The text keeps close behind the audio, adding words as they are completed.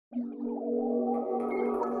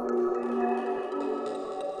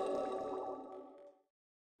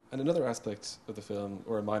And another aspect of the film,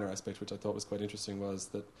 or a minor aspect, which I thought was quite interesting, was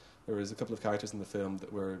that there was a couple of characters in the film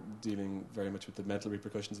that were dealing very much with the mental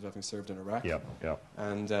repercussions of having served in Iraq. Yeah, yeah.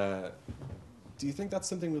 And do you think that's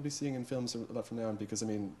something we'll be seeing in films a lot from now on? Because, I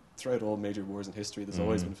mean, throughout all major wars in history, there's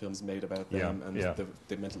always been films made about them and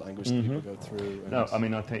the mental anguish that people go through. No, I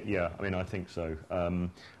mean, I think so.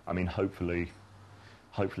 I mean, hopefully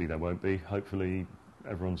there won't be. Hopefully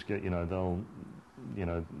everyone's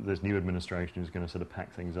there's new administration who's going to sort of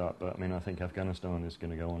pack things up. But, I mean, I think Afghanistan is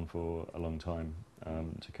going to go on for a long time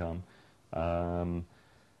to come. I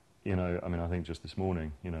mean, I think just this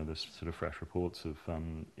morning, there's sort of fresh reports of,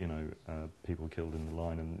 people killed in the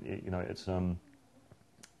line. And, it's,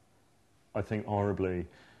 I think horribly,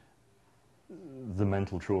 the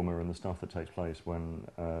mental trauma and the stuff that takes place when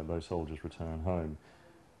those soldiers return home,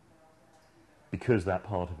 because that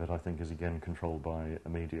part of it, I think, is again controlled by the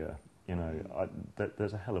media.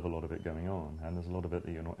 There's a hell of a lot of it going on, and there's a lot of it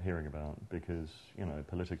that you're not hearing about because,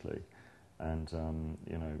 politically and,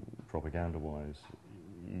 propaganda-wise,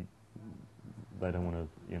 they don't want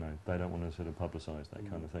to, sort of publicise that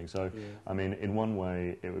kind of thing. So, I mean, in one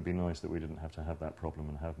way, it would be nice that we didn't have to have that problem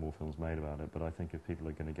and have more films made about it. But I think if people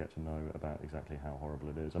are going to get to know about exactly how horrible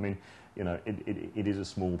it is, I mean, it is a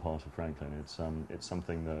small part of Franklyn. It's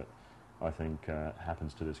something that I think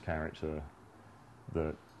happens to this character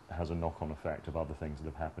that has a knock-on effect of other things that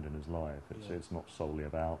have happened in his life. It's not solely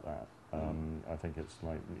about that. I think it's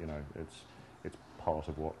like, it's part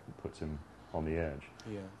of what puts him on the edge.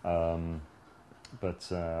 I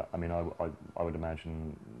mean, I would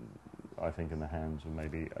imagine, I think in the hands of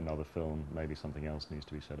maybe another film, maybe something else needs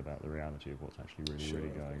to be said about the reality of what's actually really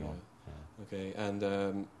going on. Okay,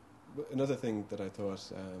 and another thing that I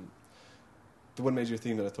thought, the one major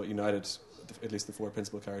theme that I thought united at least the four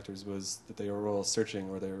principal characters was that they were all searching,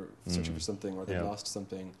 or they were searching for something, or they lost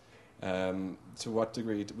something. To what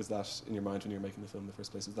degree was that in your mind when you were making the film in the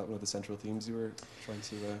first place? Was that one of the central themes you were trying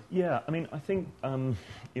to... Yeah, I mean, I think,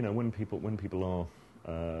 when people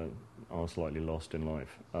are slightly lost in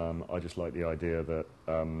life, I just like the idea that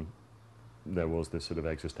there was this sort of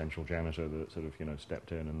existential janitor that sort of,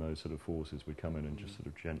 stepped in, and those sort of forces would come in and just sort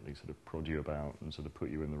of gently sort of prod you about and sort of put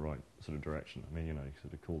you in the right sort of direction. I mean, you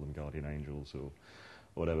sort of call them guardian angels or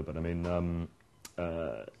whatever, but I mean,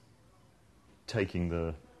 taking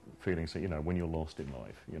the feelings that, when you're lost in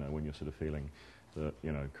life, when you're sort of feeling that,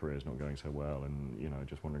 career's not going so well and,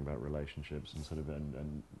 just wondering about relationships and sort of,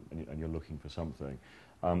 and you're looking for something.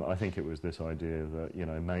 I think it was this idea that,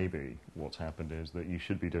 maybe what's happened is that you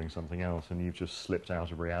should be doing something else and you've just slipped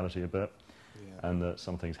out of reality a bit, and that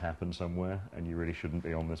something's happened somewhere and you really shouldn't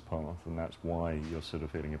be on this path, and that's why you're sort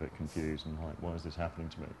of feeling a bit confused and like, why is this happening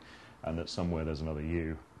to me? And that somewhere there's another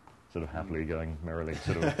you sort of happily going merrily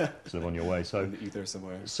sort of on your way. So in the ether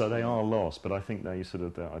somewhere. So they are lost, but I think they're sort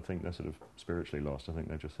of spiritually lost. I think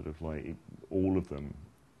they're just sort of like, all of them,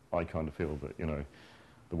 I kind of feel that,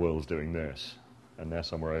 the world's doing this and they're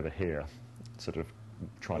somewhere over here sort of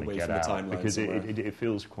trying away to get out, because it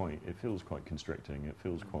feels quite constricting. It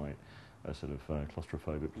feels quite a sort of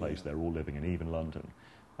claustrophobic place. They're all living in, even London.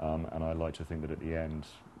 And I like to think that at the end,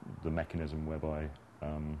 the mechanism whereby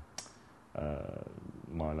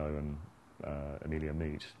Milo and Amelia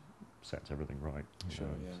meet sets everything right. Sort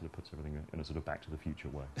of puts everything in a sort of Back to the Future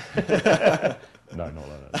way. No, not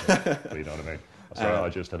like that. But you know what I mean. Sorry, I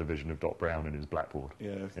just had a vision of Doc Brown in his blackboard.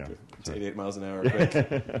 It's 88 miles an hour quick.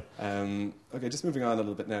 Okay, just moving on a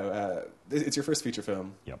little bit now. It's your first feature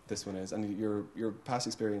film. Yep. This one is, and your past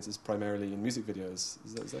experience is primarily in music videos.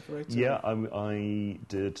 Is that correct? Yeah, I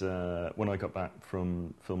did. When I got back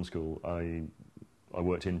from film school, I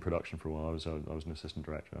worked in production for a while. I was an assistant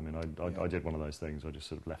director. I mean, I did one of those things. I just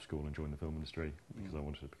sort of left school and joined the film industry because I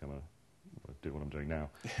wanted to do what I'm doing now.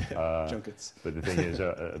 Junkets. But the thing is,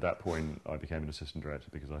 at that point, I became an assistant director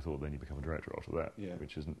because I thought then you become a director after that,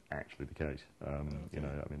 which isn't actually the case. I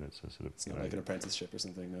mean, it's a sort of... It's not like an apprenticeship or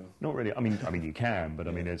something, no? Not really. I mean, you can, but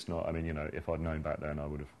I mean, it's not... I mean, if I'd known back then, I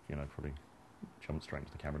would have, probably jumped straight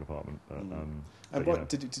into the camera department. But,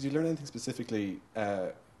 did you learn anything specifically...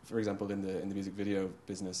 for example, in the music video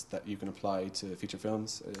business that you can apply to feature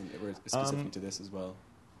films, or specifically to this as well,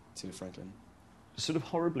 to Franklyn? Sort of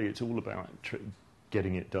horribly, it's all about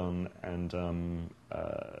getting it done, and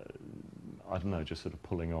I don't know, just sort of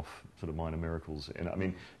pulling off sort of minor miracles. And I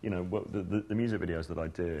mean, the music videos that I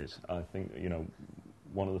did, I think,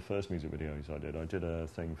 one of the first music videos I did a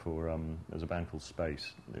thing for there's a band called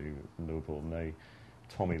Space in Liverpool, and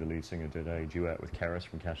Tommy, the lead singer, did a duet with Keris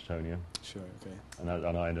from Catatonia. Sure, okay.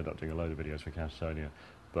 And I ended up doing a load of videos for Catatonia.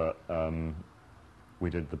 But we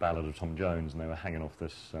did the Ballad of Tom Jones, and they were hanging off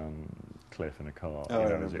this cliff in a car. Oh,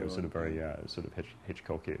 it was sort of very sort of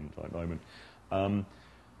Hitchcockian type moment.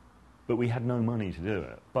 But we had no money to do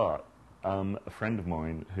it. But a friend of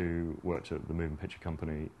mine who worked at the Moving Picture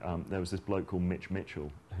Company, there was this bloke called Mitch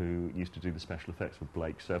Mitchell who used to do the special effects for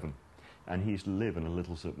Blake 7. And he used to live in a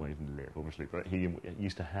little, well, he didn't live, obviously, but he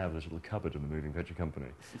used to have this little cupboard in the Moving Picture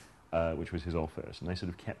Company, which was his office. And they sort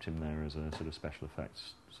of kept him there as a sort of special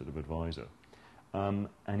effects sort of advisor. And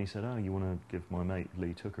he said, oh, you want to give my mate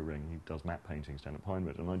Lee Took a ring? He does matte paintings down at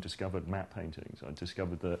Pinewood. And I discovered matte paintings. I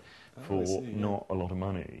discovered that not a lot of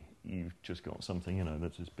money, you've just got something, you know,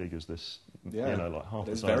 that's as big as this, you know, like half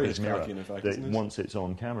the size of this mirror. In fact, that once it's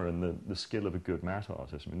on camera, and the skill of a good matte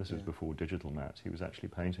artist, I mean, this was before digital matte, he was actually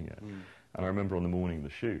painting it. And I remember on the morning of the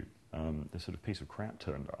shoot, this sort of piece of crap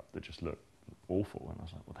turned up that just looked awful. And I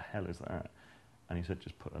was like, what the hell is that? And he said,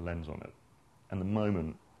 just put a lens on it. And the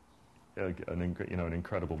moment an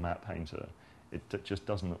incredible matte painter, it just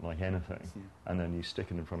doesn't look like anything, and then you stick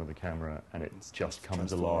it in front of the camera and it just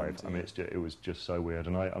comes alive. I mean, it was just so weird,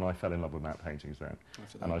 and I fell in love with matte paintings then,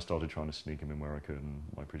 and I started trying to sneak them in where I could, and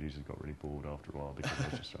my producers got really bored after a while because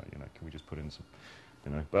it was just like, you know, can we just put in some,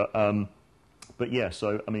 you know, but yeah,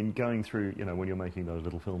 so I mean, going through, you know, when you're making those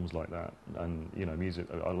little films like that, and you know, music,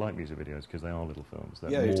 I like music videos because they are little films.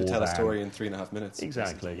 They're you have to tell a story in 3.5 minutes.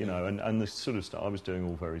 Exactly, you know, and the sort of stuff I was doing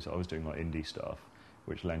I was doing like indie stuff,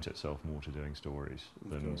 which lent itself more to doing stories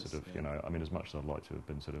than you know, I mean, as much as I'd like to have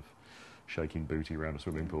been sort of shaking booty around a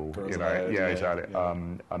swimming pool, you know, exactly. Yeah.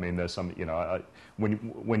 I mean, there's some, you know,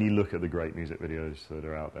 when you look at the great music videos that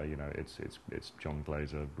are out there, you know, it's John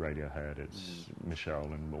Glazer, Radiohead, it's Michelle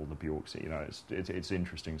and all the Bjorks, you know, it's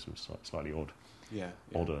interesting, sort of slightly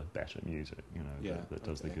odder, better music, you know, that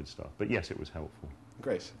does the good stuff. But yes, it was helpful.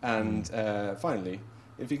 Great. And finally,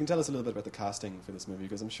 if you can tell us a little bit about the casting for this movie,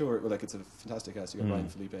 because I'm sure, well, like, it's a fantastic cast. You got Ryan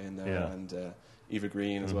Felipe in there and Eva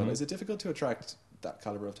Green as well. Is it difficult to attract that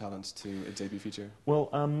calibre of talent to a debut feature?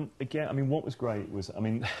 Well, again, I mean, what was great was, I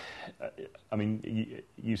mean,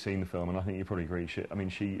 you've seen the film, and I think you probably agree. She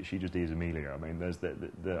just is Amelia. I mean,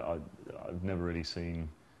 I've never really seen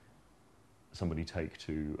somebody take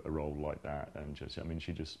to a role like that, and just, I mean,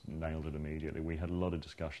 she just nailed it immediately. We had a lot of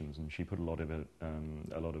discussions, and she put a lot of it,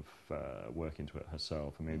 work into it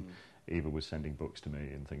herself. I mean, Eva was sending books to me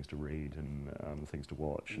and things to read and things to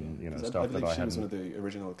watch, and you know, stuff that I hadn't. She was one of the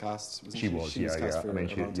original casts, wasn't she? She was, yeah. I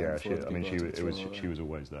mean, she was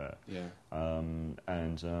always there. Yeah. And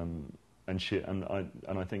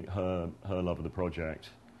I think her love of the project.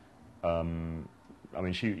 I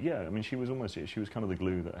mean, she was kind of the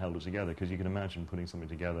glue that held it together, because you can imagine putting something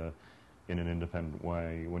together in an independent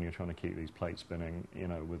way when you're trying to keep these plates spinning, you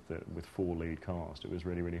know, with 4 lead cast. It was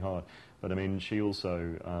really, really hard. But I mean, she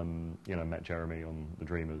also, you know, met Jeremy on The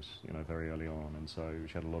Dreamers, you know, very early on, and so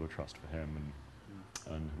she had a lot of trust for him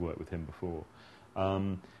and worked with him before.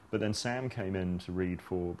 But then Sam came in to read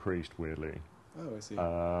for Priest, weirdly. Oh, I see.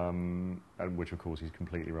 And which, of course, he's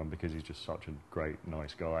completely wrong, because he's just such a great,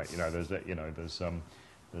 nice guy. You know, there's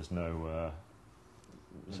no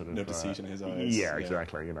sort of no deceit in his eyes. Yeah,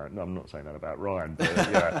 exactly. You know, no, I'm not saying that about Ryan, but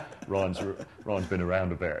yeah, Ryan's been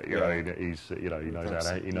around a bit. You know, he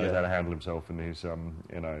knows how to handle himself, and he's a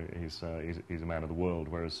man of the world.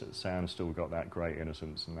 Whereas Sam's still got that great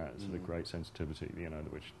innocence and that sort of great sensitivity, you know,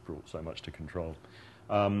 which brought so much to control.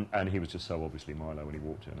 And he was just so obviously Milo when he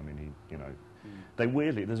walked in. I mean, they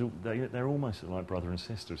weirdly, they're almost like brother and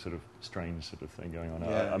sister, sort of strange sort of thing going on.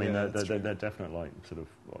 Yeah, I mean, they're definite, like, sort of,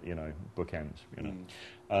 you know, bookends, you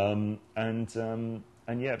know.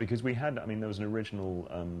 And yeah, because we had, I mean, there was an original,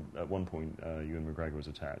 at one point, Ewan McGregor was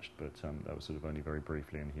attached, but that was sort of only very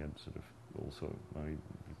briefly, and he had sort of he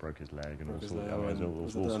broke his leg and all sorts of...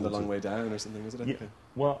 Was it on the long way down or something, was it? Yeah.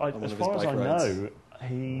 Well, as far as I know,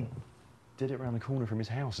 he did it around the corner from his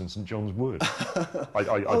house in St John's Wood.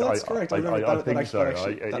 That's correct. I think so.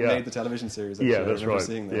 That made the television series. Actually. Yeah, that's right.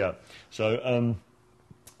 Seeing that. Yeah. So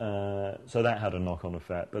that had a knock-on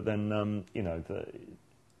effect. But then, you know,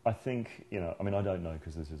 I think, you know, I mean, I don't know,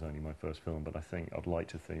 because this is only my first film, but I'd like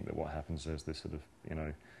to think that what happens is this sort of, you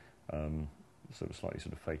know, sort of slightly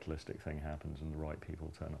sort of fatalistic thing happens, and the right people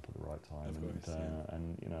turn up at the right time,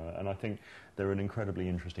 and you know, and I think they're an incredibly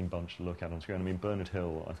interesting bunch to look at on screen. I mean, Bernard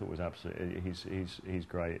Hill, I thought was absolutely, he's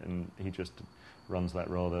great, and he just runs that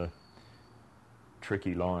rather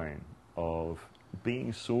tricky line of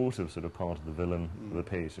being sort of part of the villain of the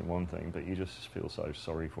piece in one thing, but you just feel so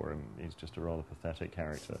sorry for him. He's just a rather pathetic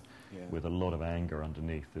character with a lot of anger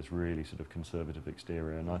underneath this really sort of conservative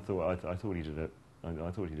exterior, and I thought he did it.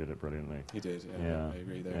 I thought he did it brilliantly. He did, yeah. I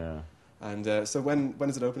agree there. Yeah. And so when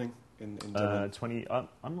is it opening in Dublin? 20.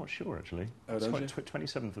 I'm not sure actually. Oh, it's don't you?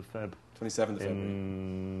 27th of Feb. 27th of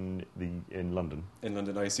February. In London. In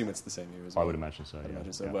London, I assume it's the same year as well. I would imagine so.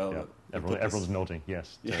 Well, everyone's nodding.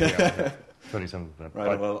 Yes. Yeah. 27th of Feb.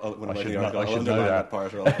 Right. Well, when I'm writing the article, I'll know underline that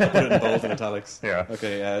part. Or I'll put it in bold in italics. Yeah.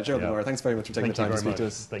 Okay. Gerald McMorrow, thanks very much for taking the time to speak to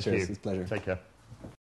us. Thank Cheers. you. It's a pleasure. Take care.